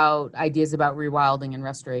comments about ideas about rewilding and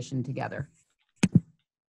restoration together.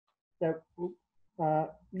 There,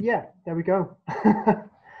 yeah, there we go.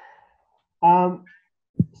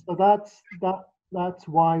 So that's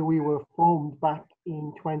why we were formed back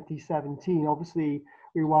in 2017. Obviously,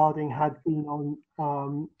 rewilding had been on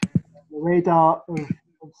the radar of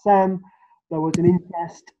SEM. There was an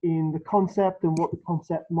interest in the concept and what the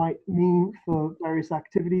concept might mean for various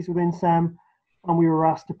activities within SEM. And we were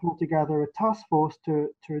asked to put together a task force to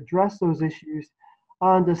address those issues.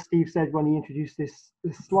 And as Steve said when he introduced this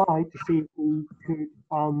slide, to see if we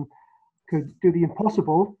could do the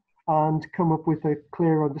impossible and come up with a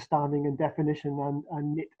clear understanding and definition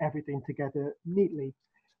and knit everything together neatly.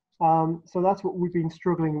 So that's what we've been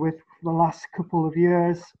struggling with for the last couple of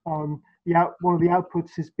years. One of the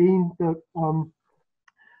outputs has been the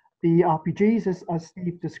RPGs, as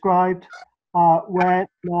Steve described. We're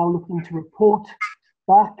now looking to report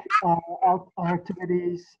back our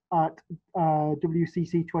activities at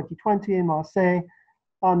WCC 2020 in Marseille,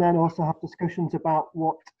 and then also have discussions about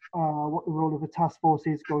what the role of the task force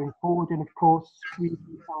is going forward. And of course, we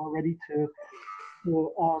are ready to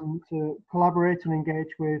collaborate and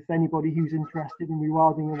engage with anybody who's interested in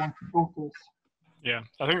rewilding and wants to talk to us. Yeah,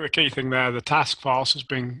 I think the key thing there, the task force has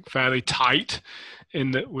been fairly tight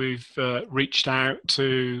in that we've reached out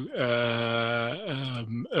to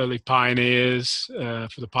early pioneers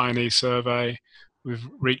for the Pioneer Survey. We've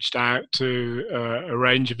reached out to a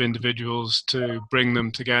range of individuals to bring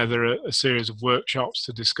them together at a series of workshops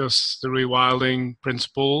to discuss the rewilding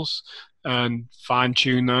principles and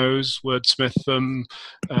fine-tune those, wordsmith them,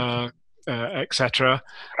 etc.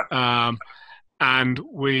 And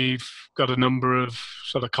we've got a number of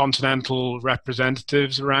sort of continental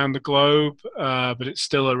representatives around the globe, but it's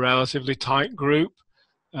still a relatively tight group.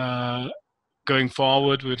 Going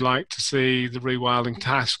forward, we'd like to see the Rewilding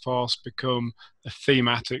Task Force become a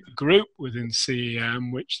thematic group within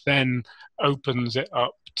CEM, which then opens it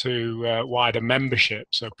up to wider membership,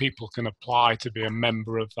 so people can apply to be a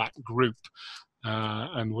member of that group.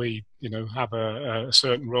 And we, have a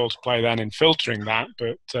certain role to play then in filtering that,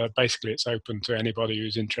 but basically it's open to anybody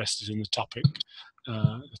who's interested in the topic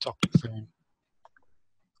theme.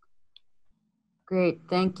 Great,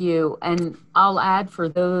 thank you. And I'll add, for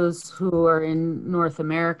those who are in North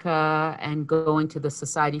America and going to the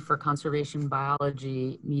Society for Conservation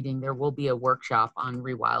Biology meeting, there will be a workshop on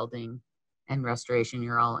rewilding and restoration.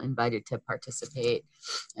 You're all invited to participate,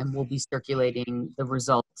 and we'll be circulating the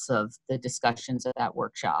results of the discussions of that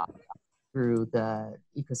workshop through the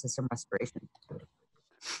ecosystem restoration.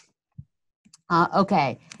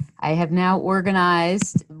 Okay, I have now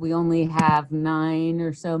organized. We only have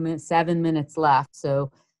 7 minutes left. So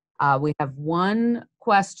we have one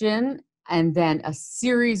question and then a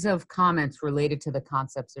series of comments related to the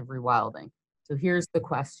concepts of rewilding. So here's the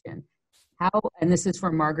question. And this is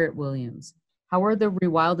from Margaret Williams. How are the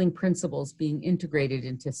rewilding principles being integrated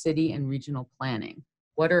into city and regional planning?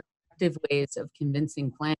 What are effective ways of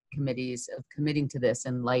convincing planning committees of committing to this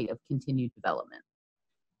in light of continued development?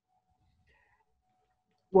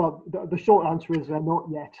 Well, the short answer is they're not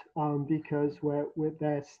yet, because I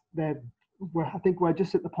think we're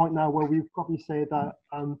just at the point now where we probably say that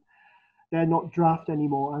they're not draft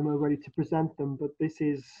anymore and we're ready to present them. But this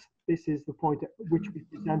is this is the point at which we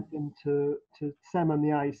present them to SEM and the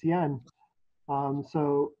IUCN.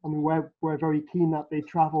 So, I mean, we're very keen that they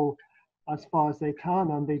travel as far as they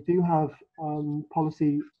can, and they do have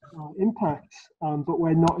policy impacts, but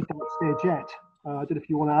we're not at that stage yet. I don't know if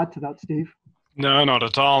you want to add to that, Steve. No, not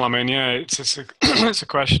at all. I mean, yeah, it's a it's a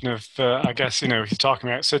question of I guess, if you're talking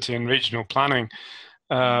about city and regional planning,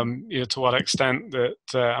 to what extent that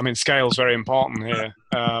I mean, scale is very important here,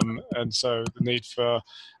 and so the need for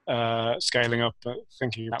scaling up,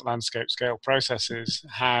 thinking about landscape scale processes,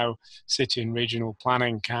 how city and regional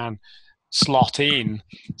planning can slot in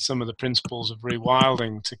some of the principles of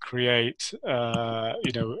rewilding to create,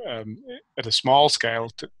 at a small scale,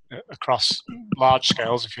 across large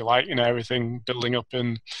scales, if you like, everything building up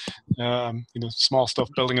in, small stuff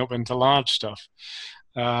building up into large stuff.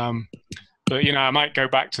 But, I might go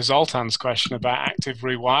back to Zoltan's question about active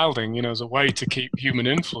rewilding, as a way to keep human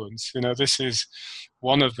influence. This is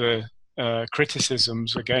one of the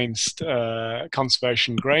criticisms against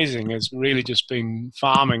conservation grazing, has really just been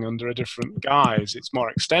farming under a different guise. It's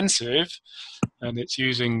more extensive, and it's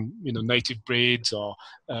using native breeds or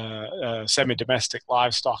semi-domestic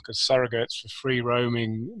livestock as surrogates for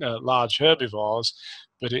free-roaming large herbivores.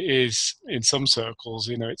 But it is, in some circles,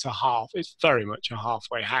 it's very much a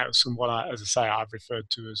halfway house, and what I've referred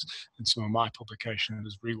to as, in some of my publications,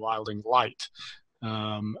 as rewilding light.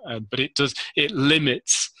 But it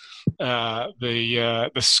limits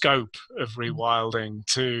the scope of rewilding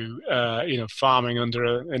to farming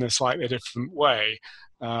in a slightly different way,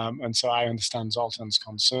 and so I understand Zoltan's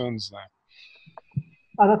concerns there.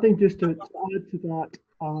 And I think just to add to that,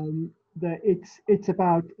 that it's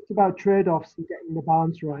about trade-offs and getting the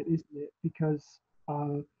balance right, isn't it? Because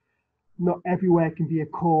not everywhere can be a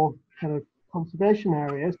core kind of conservation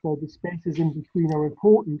area, so the spaces in between are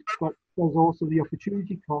important, but there's also the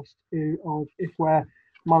opportunity cost of, if we're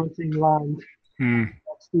managing land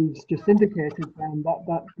that Steve's just indicated, then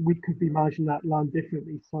that we could be managing that land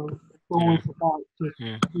differently. So it's always about just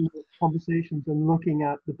conversations and looking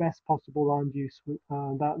at the best possible land use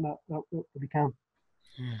that we can.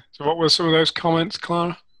 Yeah. So what were some of those comments,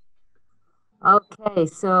 Clara? Okay,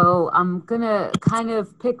 so I'm going to kind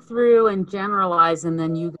of pick through and generalize, and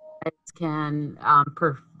then you guys can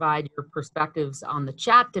provide your perspectives on the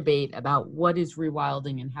chat debate about what is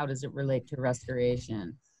rewilding and how does it relate to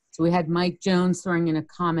restoration. So we had Mike Jones throwing in a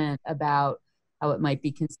comment about how it might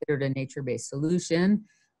be considered a nature-based solution.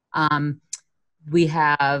 We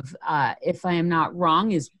have, if I am not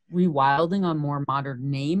wrong, is rewilding a more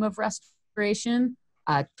modern name of restoration?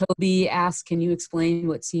 Toby asked, can you explain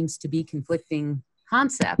what seems to be conflicting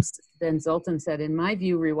concepts? Then Zoltan said, in my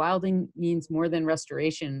view, rewilding means more than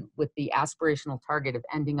restoration, with the aspirational target of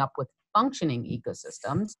ending up with functioning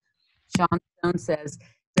ecosystems. Sean Stone says,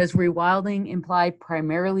 does rewilding imply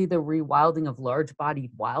primarily the rewilding of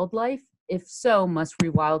large-bodied wildlife? If so, must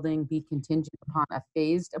rewilding be contingent upon a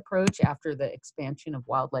phased approach after the expansion of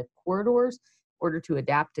wildlife corridors in order to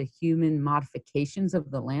adapt to human modifications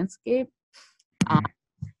of the landscape?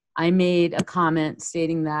 I made a comment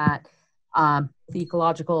stating that the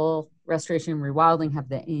ecological restoration and rewilding have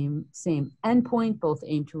the same endpoint, both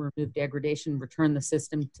aim to remove degradation, return the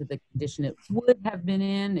system to the condition it would have been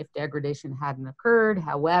in if degradation hadn't occurred.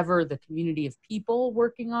 However, the community of people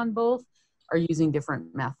working on both are using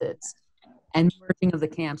different methods, and merging of the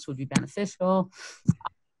camps would be beneficial.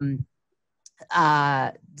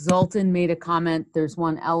 Zoltan made a comment, there's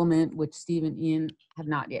one element which Steve and Ian have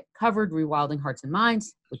not yet covered, rewilding hearts and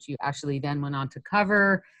minds, which you actually then went on to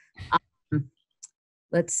cover.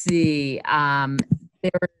 Let's see,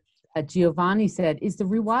 Giovanni said, is the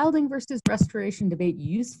rewilding versus restoration debate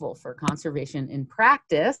useful for conservation in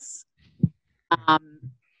practice?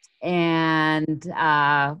 And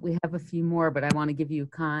we have a few more, but I want to give you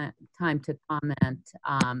time to comment.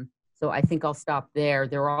 So I think I'll stop there.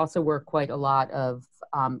 There also were quite a lot of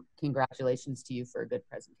congratulations to you for a good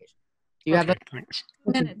presentation. Do you have a few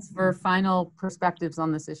minutes for final perspectives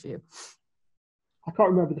on this issue? I can't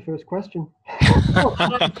remember the first question.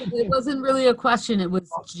 It wasn't really a question. It was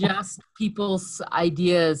just people's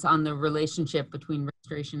ideas on the relationship between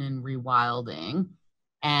restoration and rewilding,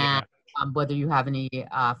 and whether you have any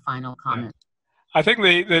final comments. I think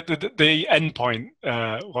the endpoint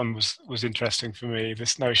one was interesting for me.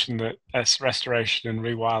 This notion that restoration and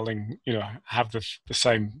rewilding, have the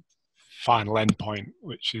same final endpoint,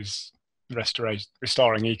 which is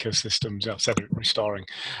restoring ecosystems. I've said it, restoring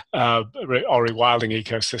or rewilding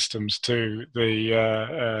ecosystems to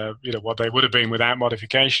the what they would have been without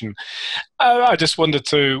modification. I just wonder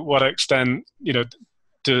to what extent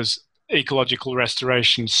does ecological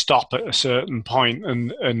restoration stop at a certain point,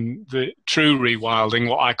 and the true rewilding,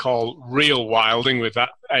 what I call real wilding with that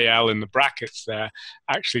AL in the brackets there,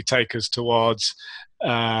 actually take us towards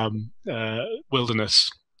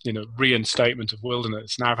wilderness, reinstatement of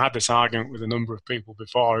wilderness. Now, I've had this argument with a number of people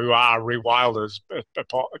before who are rewilders,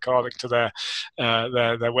 according to their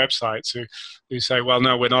websites, who say, well,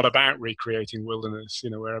 no, we're not about recreating wilderness.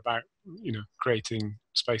 We're about creating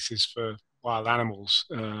spaces for wild animals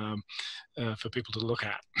for people to look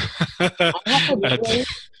at. I have a great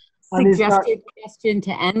suggested question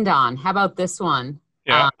to end on. How about this one?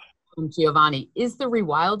 Yeah. From Giovanni. Is the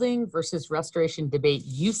rewilding versus restoration debate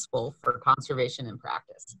useful for conservation in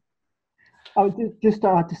practice? Just to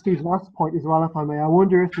add to Steve's last point as well, if I may, I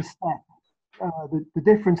wonder if the step, the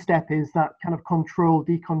different step is that kind of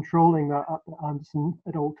decontrolling that Anderson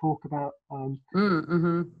et al. Talk about.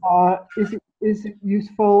 Is it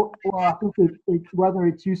useful? Well, I think whether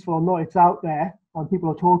it's useful or not, it's out there, and people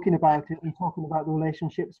are talking about it and talking about the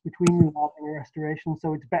relationships between rewilding and restoration.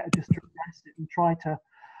 So it's better just to address it and try to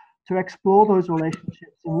explore those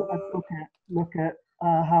relationships and look at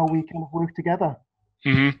how we can work together.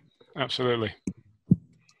 Absolutely.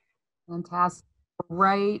 Fantastic.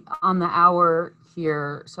 Right on the hour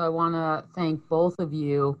here. So I want to thank both of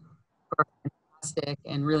you for a fantastic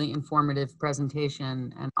and really informative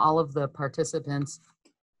presentation, and all of the participants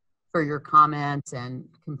for your comments and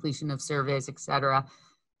completion of surveys, etc.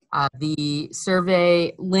 The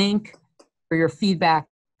survey link for your feedback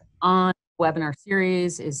on webinar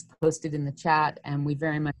series is posted in the chat, and we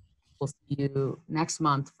very much will see you next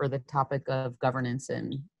month for the topic of governance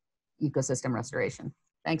and ecosystem restoration.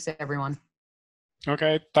 Thanks, everyone.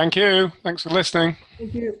 Okay, thank you. Thanks for listening.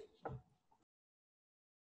 Thank you.